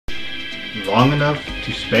long enough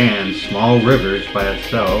to span small rivers by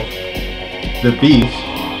itself, the Beast,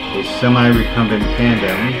 a semi-recumbent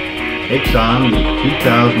tandem, takes on the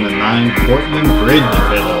 2009 Providence Bridge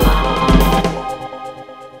Pedal.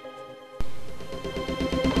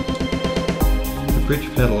 The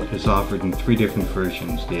Bridge Pedal is offered in 3 different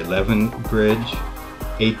versions: the 11 bridge,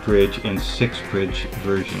 8 bridge, and 6 bridge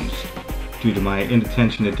versions. Due to my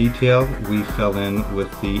inattention to detail, we fell in with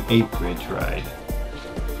the 8 bridge ride.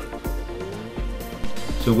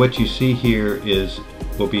 So what you see here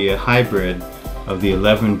will be a hybrid of the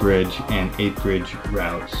 11 bridge and 8 bridge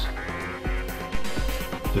routes.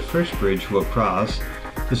 The first bridge we'll cross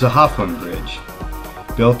is a Hawthorne Bridge.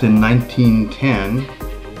 Built in 1910,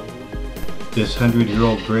 this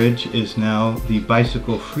 100-year-old bridge is now the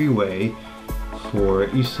bicycle freeway for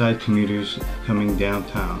East Side commuters coming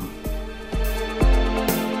downtown.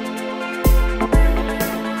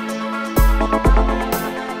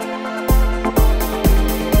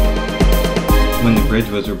 When the bridge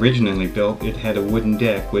was originally built, it had a wooden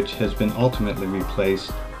deck, which has been ultimately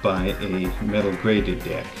replaced by a metal braided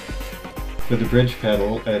deck. For the bridge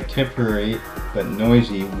pedal, a temporary but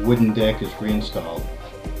noisy wooden deck is reinstalled.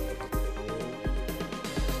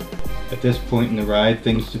 At this point in the ride,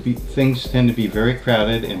 things tend to be very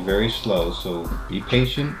crowded and very slow, so be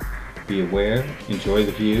patient, be aware, enjoy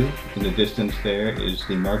the view. In the distance there is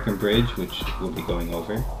the Markham Bridge, which we'll be going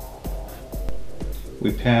over.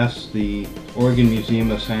 We pass the Oregon Museum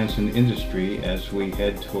of Science and Industry as we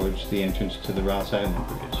head towards the entrance to the Ross Island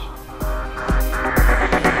Bridge.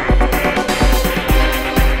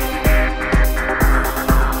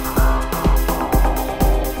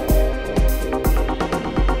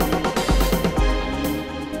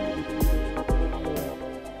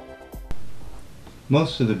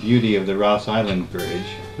 Most of the beauty of the Ross Island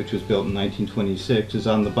Bridge, which was built in 1926, is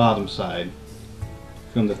on the bottom side.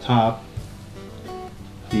 From the top,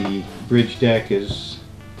 the bridge deck is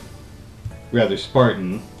rather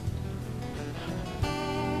Spartan.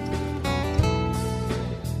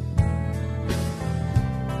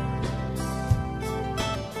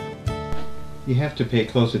 You have to pay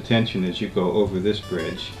close attention as you go over this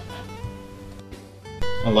bridge.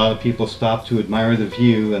 A lot of people stop to admire the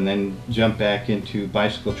view and then jump back into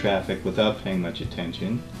bicycle traffic without paying much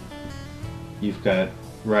attention. You've got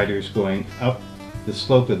riders going up the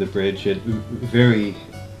slope of the bridge at very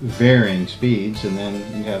varying speeds, and then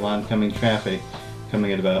you have oncoming traffic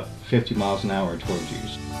coming at about 50 miles an hour towards you.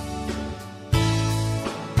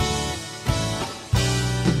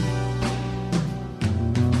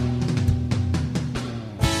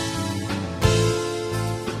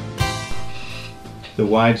 The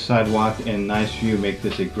wide sidewalk and nice view make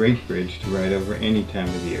this a great bridge to ride over any time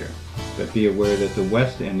of year, but be aware that the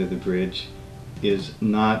west end of the bridge is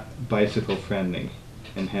not bicycle friendly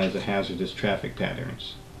and has a hazardous traffic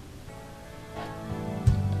patterns.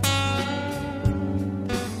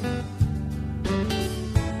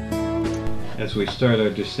 As we start our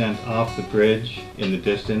descent off the bridge, in the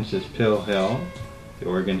distance is Pill Hill, the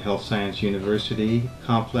Oregon Health Science University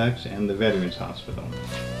complex, and the Veterans Hospital.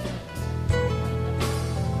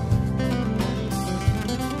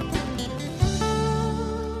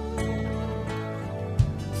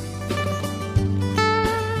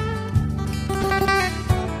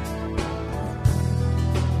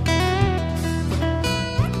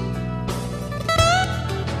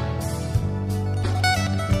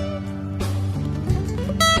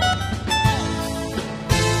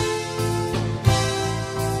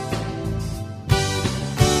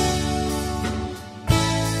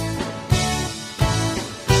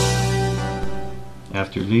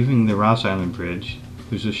 After leaving the Ross Island Bridge,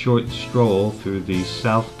 there's a short stroll through the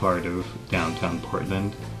south part of downtown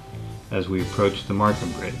Portland as we approach the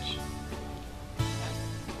Markham Bridge.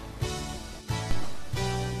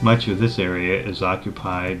 Much of this area is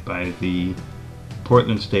occupied by the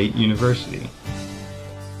Portland State University.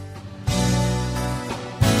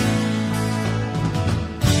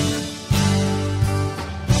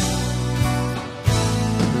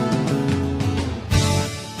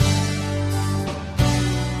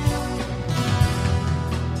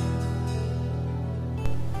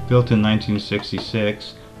 Built in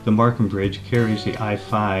 1966, the Markham Bridge carries the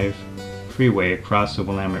I-5 freeway across the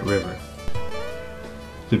Willamette River.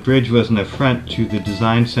 The bridge was an affront to the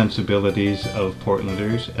design sensibilities of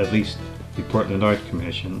Portlanders, at least the Portland Art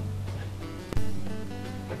Commission.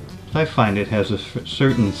 I find it has a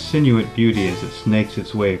certain sinuate beauty as it snakes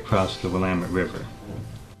its way across the Willamette River.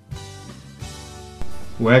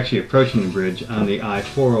 We're actually approaching the bridge on the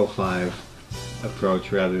I-405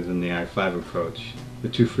 approach rather than the I-5 approach. The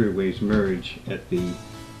two freeways merge at the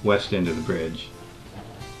west end of the bridge.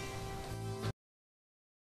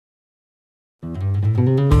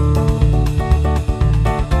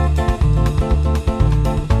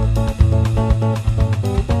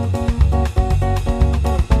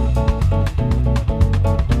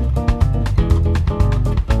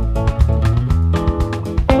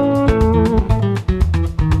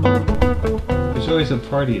 a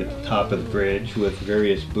party at the top of the bridge with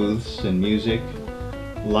various booths and music.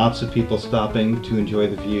 Lots of people stopping to enjoy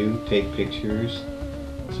the view, take pictures.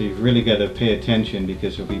 So you've really got to pay attention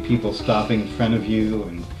because there'll be people stopping in front of you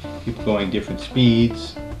and people going different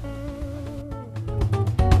speeds.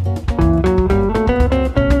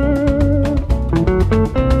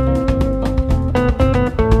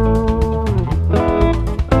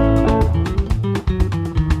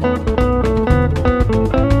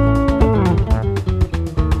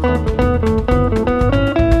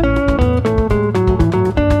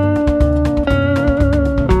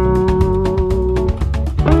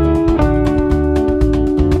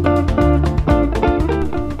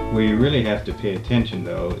 Where you really have to pay attention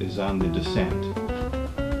though is on the descent.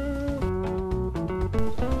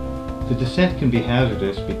 The descent can be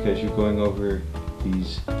hazardous because you're going over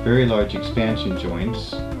these very large expansion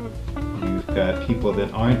joints. You've got people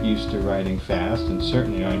that aren't used to riding fast and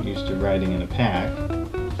certainly aren't used to riding in a pack.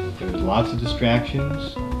 There's lots of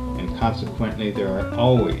distractions and consequently there are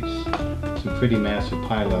always some pretty massive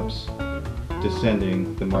pileups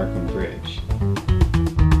descending the Markham Bridge.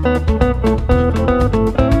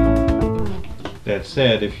 That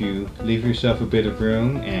said, if you leave yourself a bit of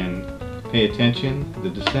room and pay attention, the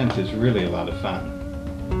descent is really a lot of fun.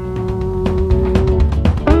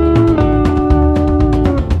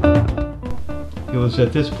 It was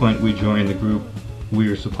at this point we joined the group we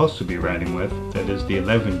were supposed to be riding with, that is the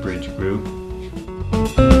 11 Bridge group.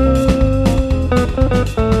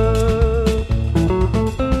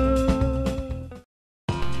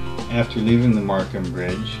 After leaving the Markham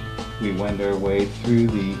Bridge, we went our way through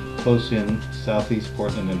the close-in southeast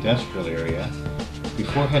Portland industrial area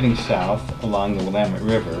before heading south along the Willamette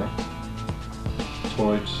River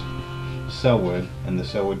towards Selwood and the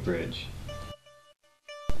Selwood Bridge.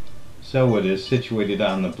 Selwood is situated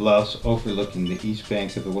on the bluffs overlooking the east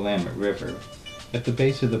bank of the Willamette River. At the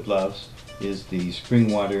base of the bluffs is the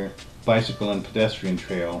Springwater Bicycle and Pedestrian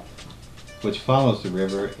Trail, which follows the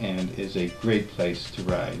river and is a great place to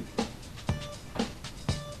ride.